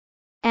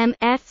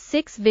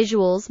MF-6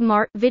 Visual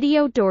Smart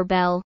Video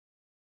Doorbell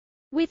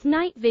with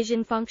night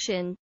vision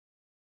function.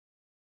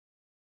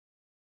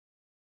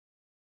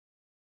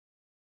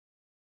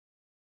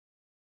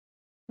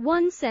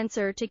 One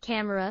sensor to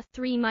camera,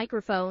 3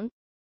 microphone,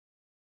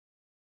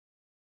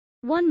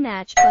 1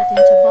 match button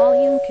to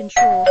volume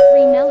control,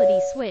 3 melody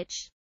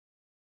switch.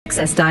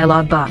 Access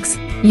dialog box.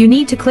 You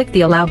need to click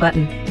the Allow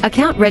button.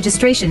 Account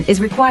registration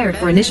is required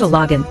for initial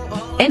login.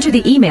 Enter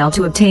the email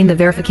to obtain the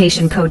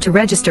verification code to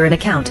register an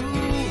account.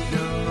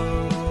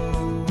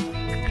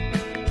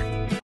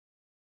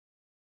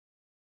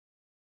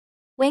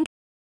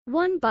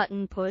 One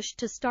button push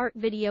to start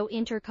video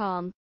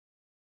intercom.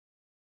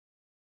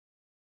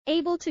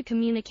 Able to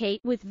communicate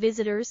with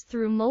visitors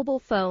through mobile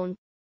phone.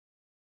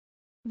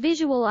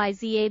 Visualize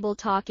the able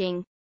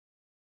talking.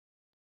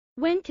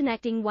 When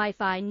connecting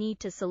Wi-Fi, need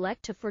to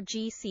select to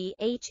 4G,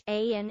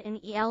 CHAN and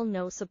EL,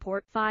 no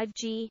support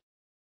 5G.